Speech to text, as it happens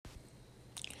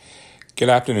Good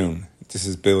afternoon. This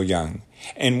is Bill Young,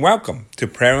 and welcome to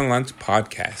Prayer and Lunch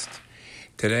Podcast.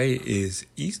 Today is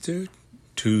Easter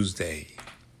Tuesday,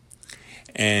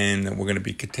 and we're going to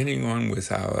be continuing on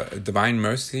with our Divine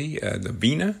Mercy,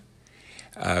 Novena.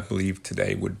 I believe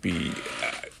today would be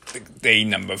day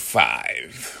number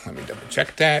 5. Let me double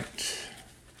check that.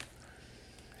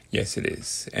 Yes, it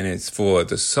is. And it's for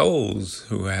the souls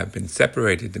who have been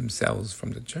separated themselves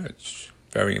from the church.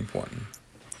 Very important.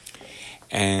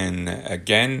 And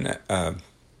again, I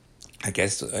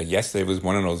guess yesterday was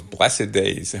one of those blessed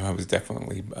days. I was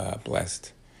definitely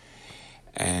blessed.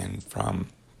 And from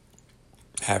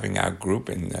having our group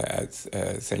in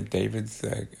St. David's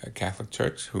Catholic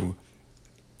Church who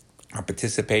are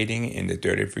participating in the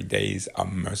 33 Days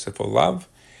of Merciful Love,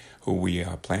 who we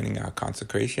are planning our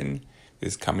consecration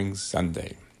this coming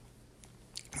Sunday.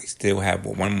 We still have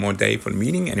one more day for the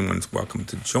meeting. Anyone's welcome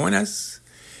to join us.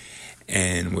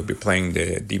 And we'll be playing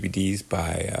the DVDs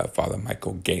by Father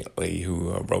Michael Gately,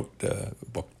 who wrote the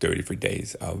book 33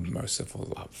 Days of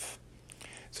Merciful Love.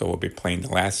 So we'll be playing the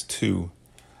last 2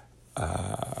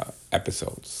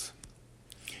 episodes.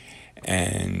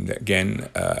 And again,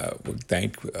 we'll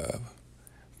thank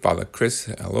Father Chris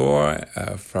Allure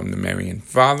from the Marian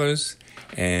Fathers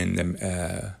and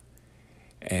the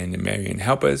Marian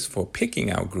Helpers for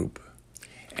picking our group.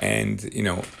 And, you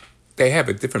know, they have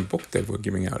a different book that we're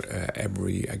giving out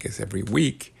every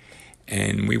week.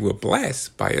 And we were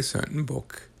blessed by a certain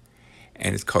book.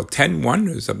 And it's called 10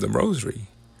 Wonders of the Rosary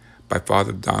by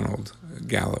Father Donald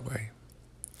Galloway.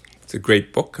 It's a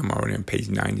great book. I'm already on page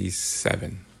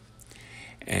 97.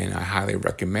 And I highly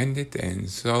recommend it. And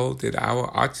so did our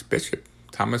Archbishop,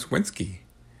 Thomas Winsky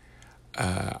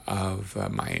of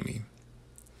Miami.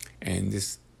 And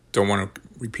this, don't want to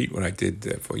repeat what I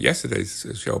did for yesterday's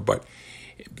show, but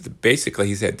basically,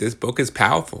 he said, this book is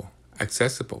powerful,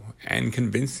 accessible, and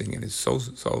convincing, and it's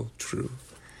so true.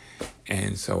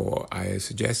 And so I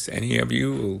suggest any of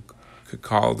you who could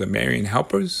call the Marian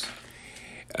Helpers.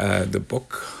 The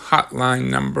book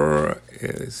hotline number,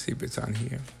 let's see if it's on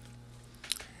here.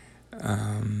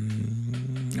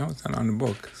 No, it's not on the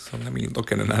book, so let me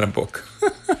look at another book.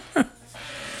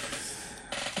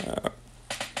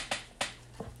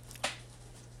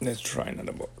 Let's try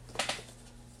another book.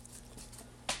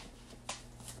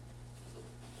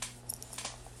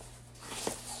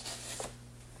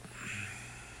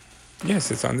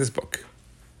 Yes, it's on this book.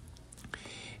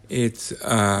 It's, you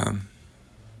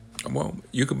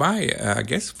could buy, I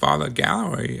guess,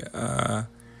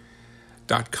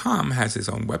 FatherGallery.com has his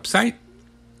own website.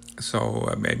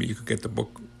 So maybe you could get the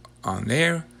book on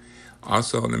there.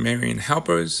 Also, the Marian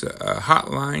Helpers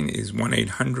hotline is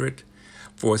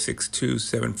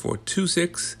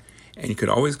 1-800-462-7426. And you could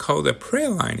always call the prayer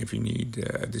line if you need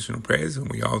additional prayers, and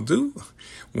we all do.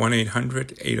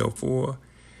 1-800-804-3823.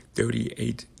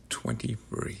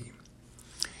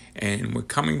 And we're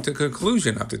coming to the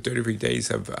conclusion of the 33 Days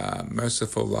of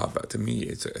Merciful Love. To me,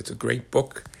 it's a great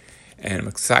book, and I'm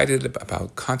excited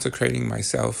about consecrating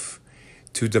myself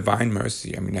to divine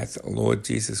mercy. I mean, that's Lord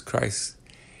Jesus Christ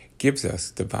gives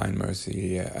us divine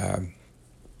mercy.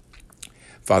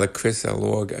 Father Chris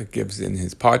Allure gives in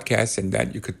his podcast, and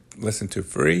that you could listen to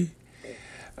free.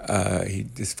 He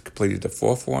just completed the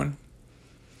 4th one.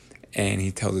 And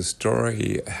he tells a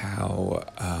story how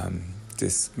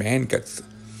this man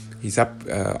he's up,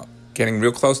 getting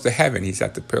real close to heaven. He's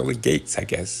at the pearly gates, I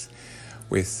guess,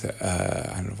 with,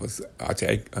 I don't know if it was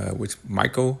which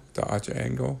Michael, the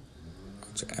archangel.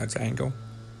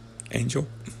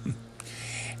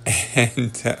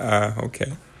 And,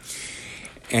 okay.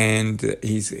 And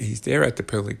he's there at the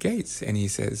pearly gates, and he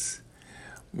says,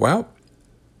 well,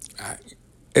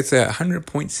 it's a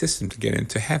 100-point system to get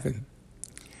into heaven.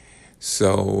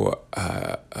 So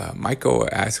Michael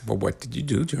asked, well, what did you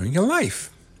do during your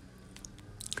life?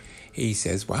 He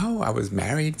says, well, I was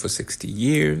married for 60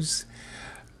 years.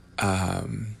 I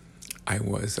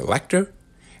was a lector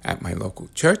at my local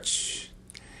church.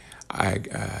 I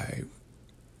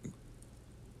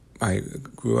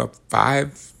grew up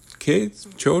 5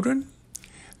 children,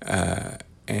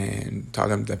 and taught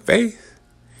them the faith.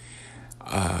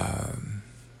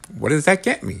 What does that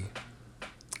get me?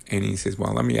 And he says,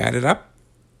 well, let me add it up.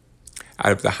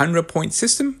 Out of the 100-point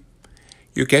system,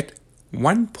 you get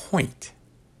 1 point.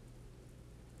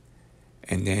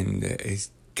 And then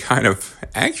he's kind of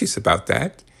anxious about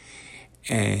that.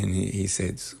 And he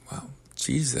says, well,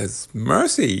 Jesus'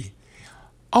 mercy.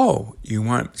 Oh, you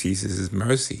want Jesus'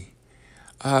 mercy.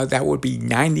 That would be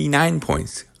 99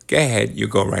 points. Go ahead, you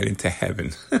go right into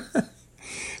heaven.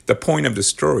 The point of the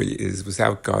story is,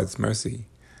 without God's mercy,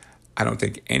 I don't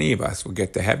think any of us will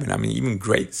get to heaven. I mean, even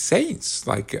great saints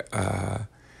like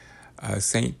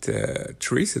Saint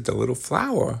Teresa, the Little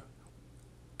Flower,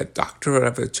 a doctor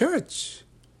of the church,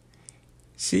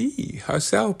 she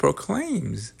herself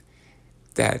proclaims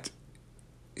that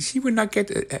she would not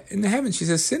get into heaven. She's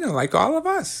a sinner like all of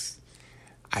us.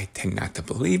 I tend not to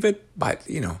believe it, but,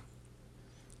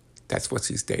 that's what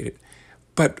she stated.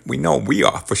 But we know we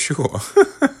are for sure.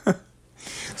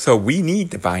 So we need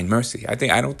divine mercy. I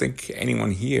don't think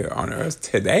anyone here on earth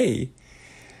today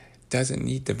doesn't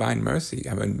need divine mercy.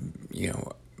 I mean,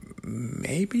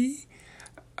 maybe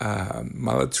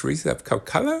Mother Teresa of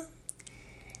Calcutta.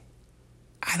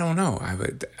 I don't know.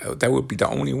 That would be the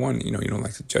only one. You don't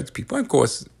like to judge people. And of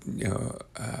course,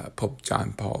 Pope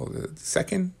John Paul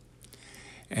II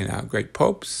and our great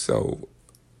popes. So,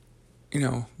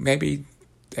 maybe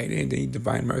they didn't need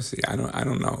divine mercy. I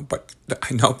don't know, but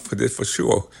I know for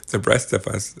sure the rest of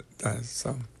us does.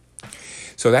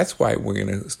 So that's why we're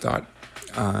going to start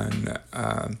on.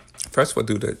 First, we'll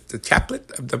do the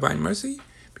chaplet of divine mercy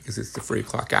because it's the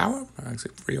 3:00 hour.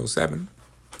 Actually, 3:07,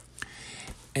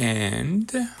 and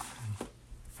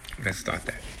let's start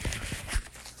that.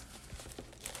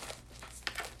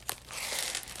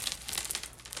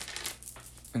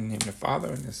 In the name of the Father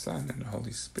and the Son and the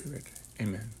Holy Spirit.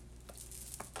 Amen.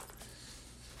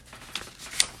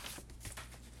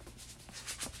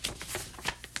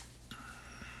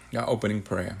 Our opening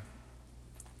prayer.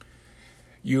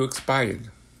 You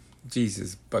expired,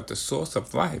 Jesus, but the source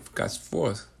of life gusts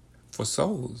forth for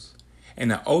souls,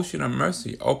 and the ocean of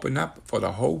mercy opened up for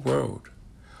the whole world.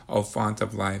 O font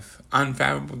of life,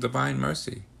 unfathomable divine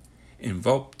mercy,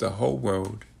 invoke the whole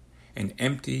world and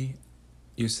empty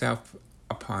yourself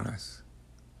upon us.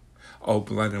 O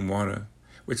blood and water,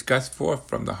 which gusts forth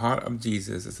from the heart of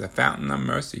Jesus as a fountain of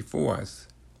mercy for us,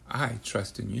 I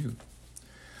trust in you.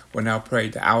 We'll now pray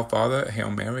to Our Father,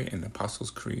 Hail Mary, and the Apostles'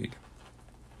 Creed.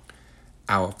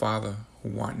 Our Father,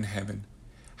 who art in heaven,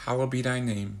 hallowed be thy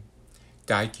name.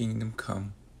 Thy kingdom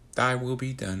come, thy will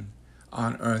be done,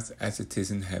 on earth as it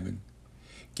is in heaven.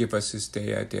 Give us this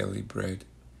day our daily bread,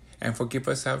 and forgive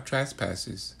us our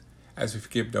trespasses, as we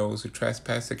forgive those who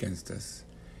trespass against us.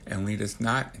 And lead us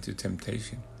not into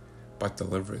temptation, but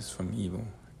deliver us from evil.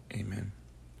 Amen.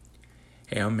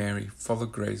 Hail Mary, full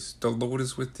of grace, the Lord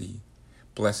is with thee.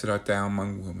 Blessed art thou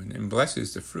among women, and blessed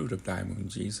is the fruit of thy womb,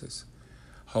 Jesus.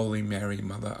 Holy Mary,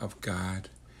 Mother of God,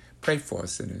 pray for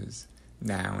us sinners,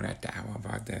 now and at the hour of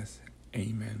our death.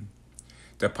 Amen.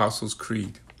 The Apostles'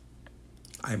 Creed.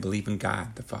 I believe in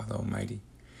God, the Father Almighty,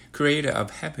 creator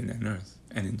of heaven and earth,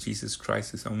 and in Jesus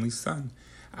Christ, his only Son,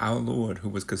 our Lord, who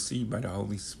was conceived by the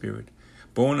Holy Spirit,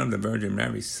 born of the Virgin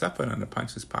Mary, suffered under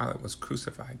Pontius Pilate, was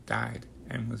crucified, died,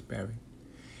 and was buried.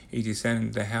 He descended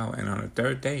into hell, and on the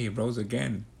third day he rose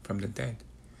again from the dead.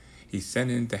 He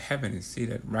ascended into heaven and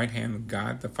seated at the right hand of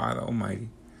God the Father Almighty.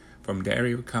 From there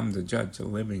he will come to judge the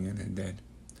living and the dead.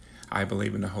 I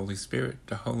believe in the Holy Spirit,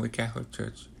 the Holy Catholic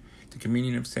Church, the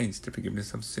communion of saints, the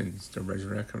forgiveness of sins, the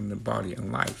resurrection of the body,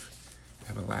 and life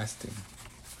everlasting.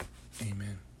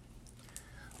 Amen.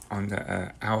 On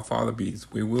the Our Father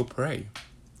beads, we will pray.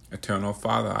 Eternal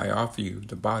Father, I offer you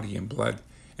the body and blood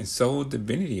and soul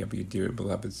divinity of your dear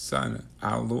beloved Son,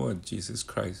 our Lord Jesus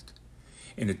Christ,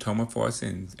 in atonement for our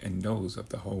sins and those of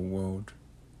the whole world.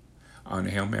 On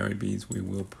the Hail Mary beads, we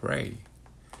will pray.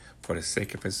 For the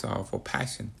sake of his sorrowful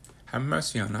passion, have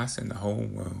mercy on us and the whole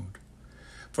world.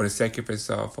 For the sake of his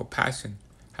sorrowful passion,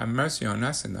 have mercy on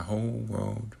us and the whole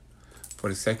world. For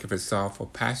the sake of his sorrowful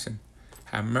passion,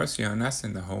 have mercy on us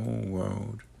and the whole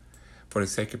world. For the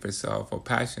sake of his sorrowful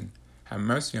passion, have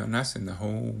mercy on us and the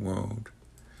whole world.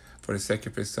 For the sake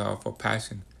of his sorrowful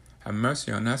passion, have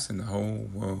mercy on us and the whole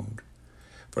world.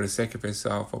 For the sake of his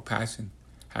sorrowful passion,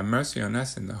 have mercy on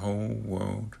us and the whole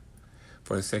world.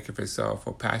 For the sake of his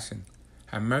sorrowful passion,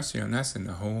 have mercy on us and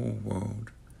the whole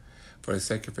world. For the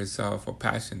sake of his sorrowful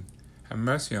passion, have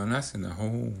mercy on us and the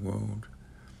whole world.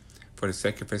 For the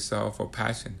sake of his sorrowful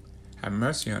passion, have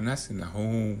mercy on us and the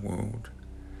whole world.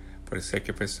 For the sake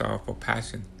of his sorrowful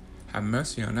passion, have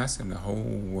mercy on us and the whole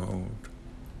world.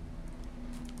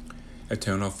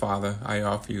 Eternal Father, I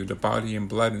offer you the body and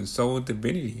blood and soul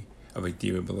divinity of a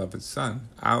dear beloved Son,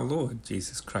 our Lord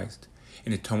Jesus Christ,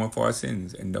 in atonement for our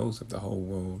sins and those of the whole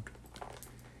world.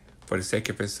 For the sake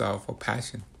of his sorrowful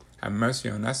passion, have mercy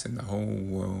on us and the whole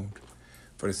world.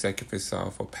 For the sake of his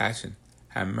sorrowful passion,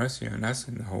 have mercy on us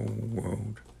and the whole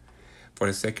world. For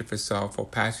the sake of his sorrowful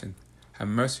passion, have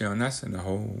mercy on us and the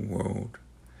whole world.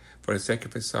 For the sake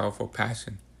of his sorrowful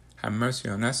passion, have mercy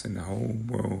on us and the whole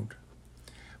world.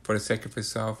 For the sake of his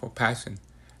sorrowful passion,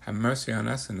 have mercy on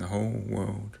us and the whole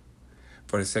world.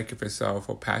 For the sake of his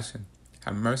sorrowful passion,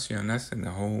 have mercy on us and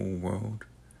the whole world.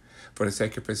 For the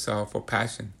sake of his sorrowful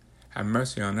passion, have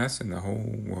mercy on us and the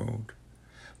whole world.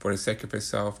 For the sake of his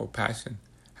sorrowful passion,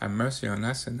 have mercy on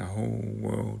us and the whole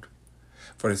world.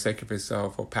 For the sake of his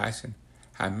sorrowful passion,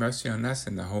 have mercy on us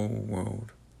and the whole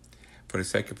world. For the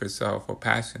sake of his sorrowful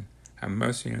passion, have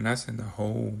mercy on us and the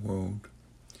whole world.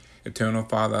 Eternal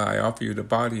Father, I offer you the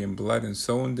body and blood and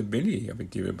soul and divinity of your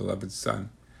dear beloved Son,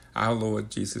 our Lord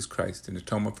Jesus Christ, in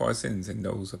atonement for our sins and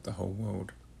those of the whole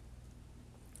world.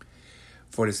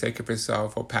 For the sake of his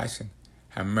sorrowful passion,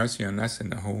 have mercy on us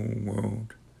and the whole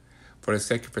world. For the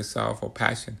sake of his sorrowful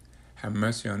passion, have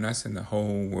mercy on us and the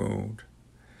whole world.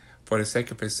 For the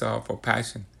sake of his sorrowful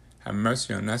passion, have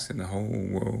mercy on us and the whole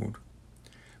world.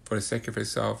 For the sake of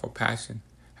his sorrowful passion,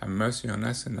 have mercy on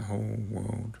us and the whole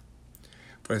world.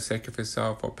 For the sake of his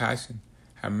sorrowful passion,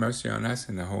 have mercy on us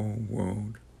and the whole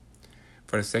world.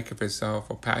 For the sake of his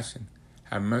sorrowful passion,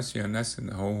 have mercy on us and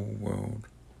the whole world.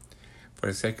 For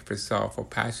the sake of his sorrowful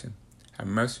passion, have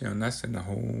mercy on us and the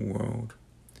whole world.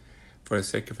 For the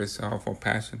sake of his sorrowful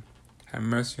passion, have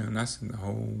mercy on us and the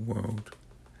whole world.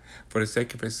 For the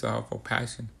sake of his sorrowful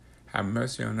passion, have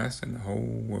mercy on us and the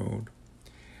whole world.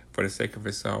 For the sake of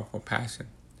his sorrowful passion,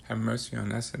 have mercy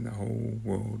on us and the whole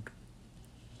world.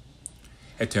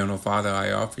 Eternal Father,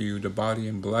 I offer you the body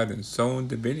and blood and soul and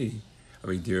divinity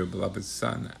of your dear beloved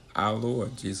Son, our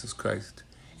Lord Jesus Christ,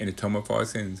 in atonement for our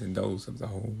sins and those of the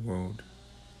whole world.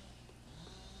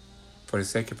 For the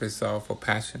sake of his sorrowful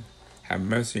passion, have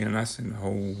mercy on us and the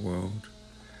whole world.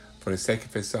 For the sake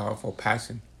of his sorrowful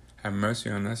passion, have mercy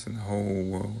on us and the whole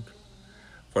world.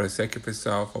 For the sake of his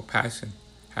sorrowful passion,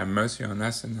 have mercy on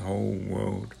us and the whole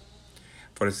world.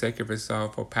 For the sake of his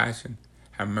sorrowful passion,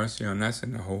 have mercy on us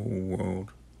and the whole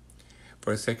world.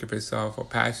 For the sake of his sorrowful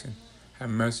passion,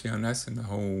 have mercy on us and the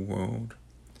whole world.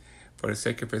 For the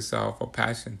sake of his sorrowful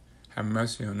passion, have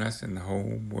mercy on us and the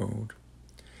whole world.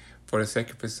 For the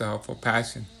sake of his sorrowful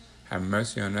passion, have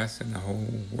mercy on us and the whole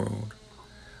world.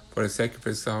 For the sake of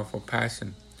his sorrowful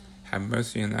passion, have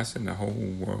mercy on us and the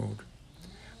whole world.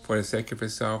 For the sake of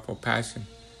his sorrowful passion,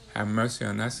 have mercy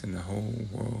on us and the whole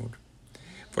world.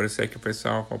 For the sake of his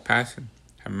sorrowful passion,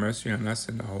 have mercy on us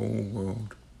and the whole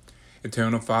world.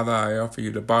 Eternal Father, I offer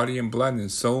you the body and blood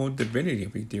and soul and divinity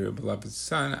of your dear beloved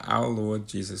Son, our Lord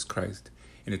Jesus Christ,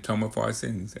 in atonement for our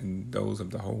sins and those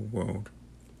of the whole world.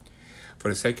 For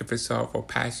the sake of his sorrowful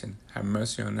passion, have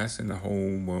mercy on us and the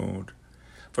whole world.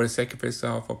 For the sake of his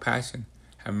sorrowful passion,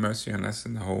 have mercy on us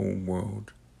and the whole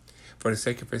world. For the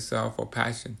sake of his sorrowful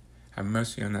passion, have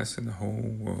mercy on us and the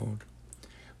whole world.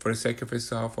 For the sake of his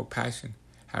sorrowful passion,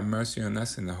 have mercy on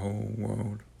us and the whole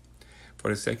world. For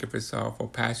the sake of his sorrowful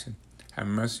passion, have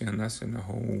mercy on us and the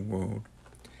whole world.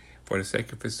 For the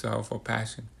sake of his sorrowful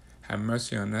passion, have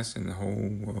mercy on us and the whole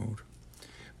world.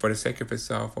 For the sake of his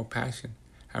sorrowful passion,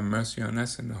 have mercy on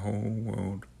us and the whole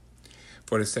world.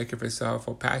 For the sake of his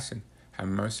sorrowful passion, have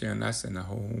mercy on us and the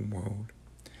whole world.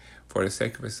 For the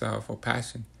sake of his sorrowful passion,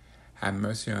 have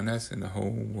mercy on us and the whole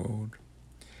world.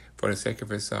 For the sake of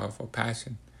his sorrowful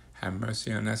passion, have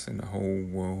mercy on us and the whole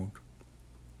world.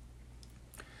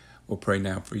 We'll pray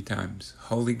now 3 times.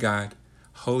 Holy God,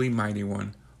 Holy Mighty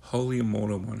One, Holy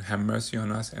Immortal One, have mercy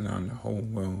on us and on the whole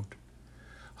world.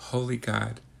 Holy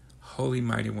God, Holy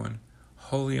Mighty One,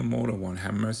 Holy Immortal One,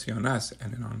 have mercy on us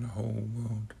and on the whole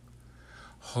world.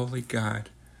 Holy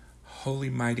God, Holy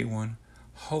Mighty One,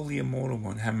 Holy Immortal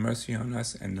One, have mercy on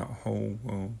us and the whole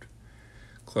world.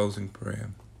 Closing prayer.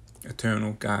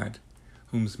 Eternal God,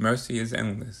 whose mercy is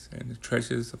endless and the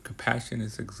treasures of compassion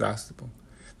is exhaustible,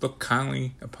 look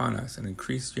kindly upon us and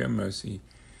increase your mercy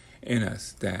in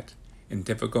us, that in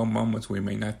difficult moments we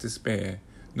may not despair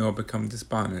nor become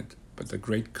despondent, but the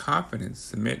great confidence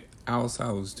submit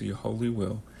ourselves to your holy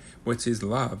will, which is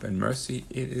love and mercy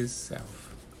it is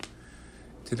self.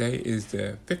 Today is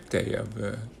the 5th day of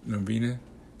the Novena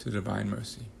to Divine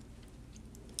Mercy.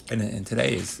 And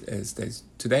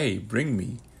today bring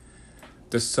me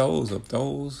the souls of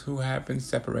those who have been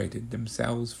separated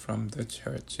themselves from the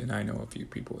church. And I know a few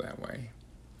people that way.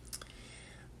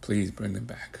 Please bring them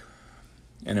back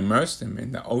and immerse them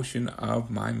in the ocean of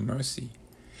my mercy.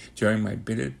 During my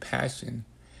bitter passion,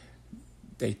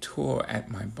 they tore at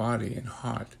my body and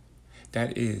heart,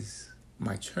 that is,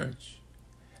 my church.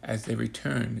 As they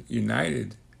return,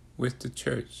 united with the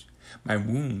church, my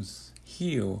wounds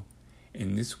heal.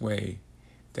 In this way,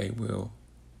 they will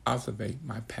alleviate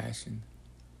my passion.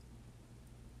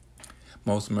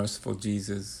 Most merciful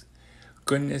Jesus,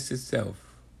 goodness itself,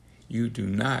 you do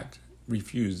not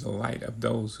refuse the light of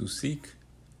those who seek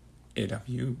it of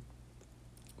you.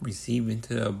 Receive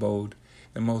into the abode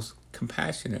the most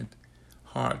compassionate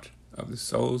heart of the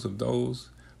souls of those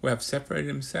who have separated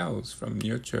themselves from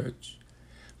your church.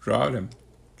 Draw them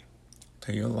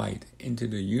to your light into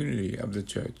the unity of the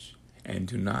church, and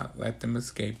do not let them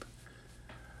escape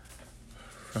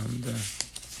from the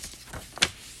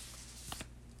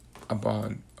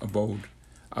abode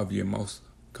of your most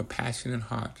compassionate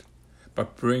heart,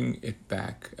 but bring it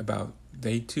back about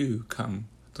they too come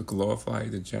to glorify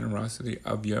the generosity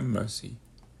of your mercy.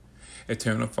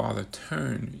 Eternal Father,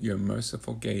 turn your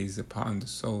merciful gaze upon the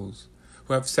souls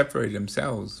who have separated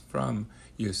themselves from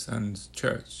your Son's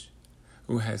church,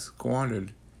 who has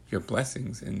squandered your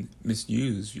blessings and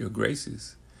misused your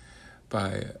graces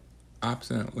by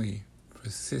obstinately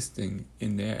persisting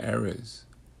in their errors.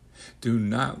 Do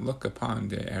not look upon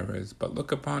their errors, but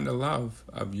look upon the love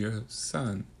of your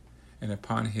Son and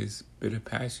upon his bitter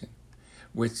passion,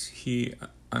 which he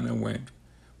underwent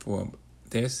for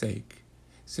their sake,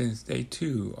 since they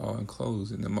too are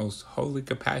enclosed in the most holy,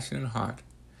 compassionate heart.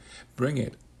 Bring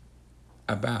it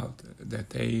about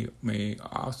that they may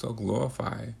also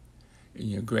glorify in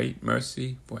your great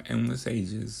mercy for endless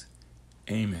ages.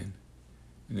 Amen.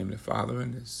 In the name of the Father,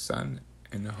 and the Son,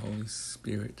 and the Holy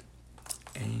Spirit.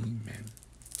 Amen.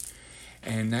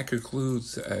 And that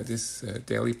concludes this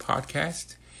daily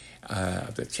podcast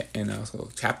and also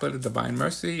Chaplet of Divine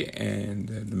Mercy and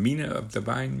the Novena of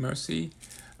Divine Mercy,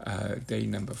 day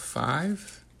number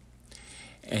 5.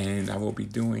 And I will be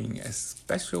doing a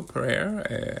special prayer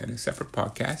in a separate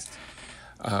podcast,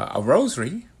 a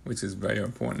rosary, which is very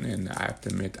important. And I have to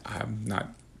admit, I'm not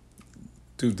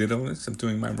too diligent of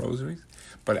doing my rosaries.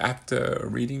 But after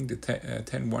reading the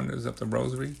 10 wonders of the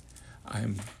rosary,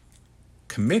 I'm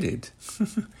committed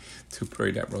to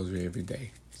pray that rosary every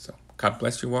day. So God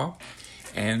bless you all.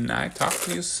 And I talk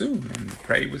to you soon. And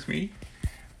pray with me.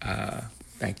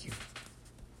 Thank you.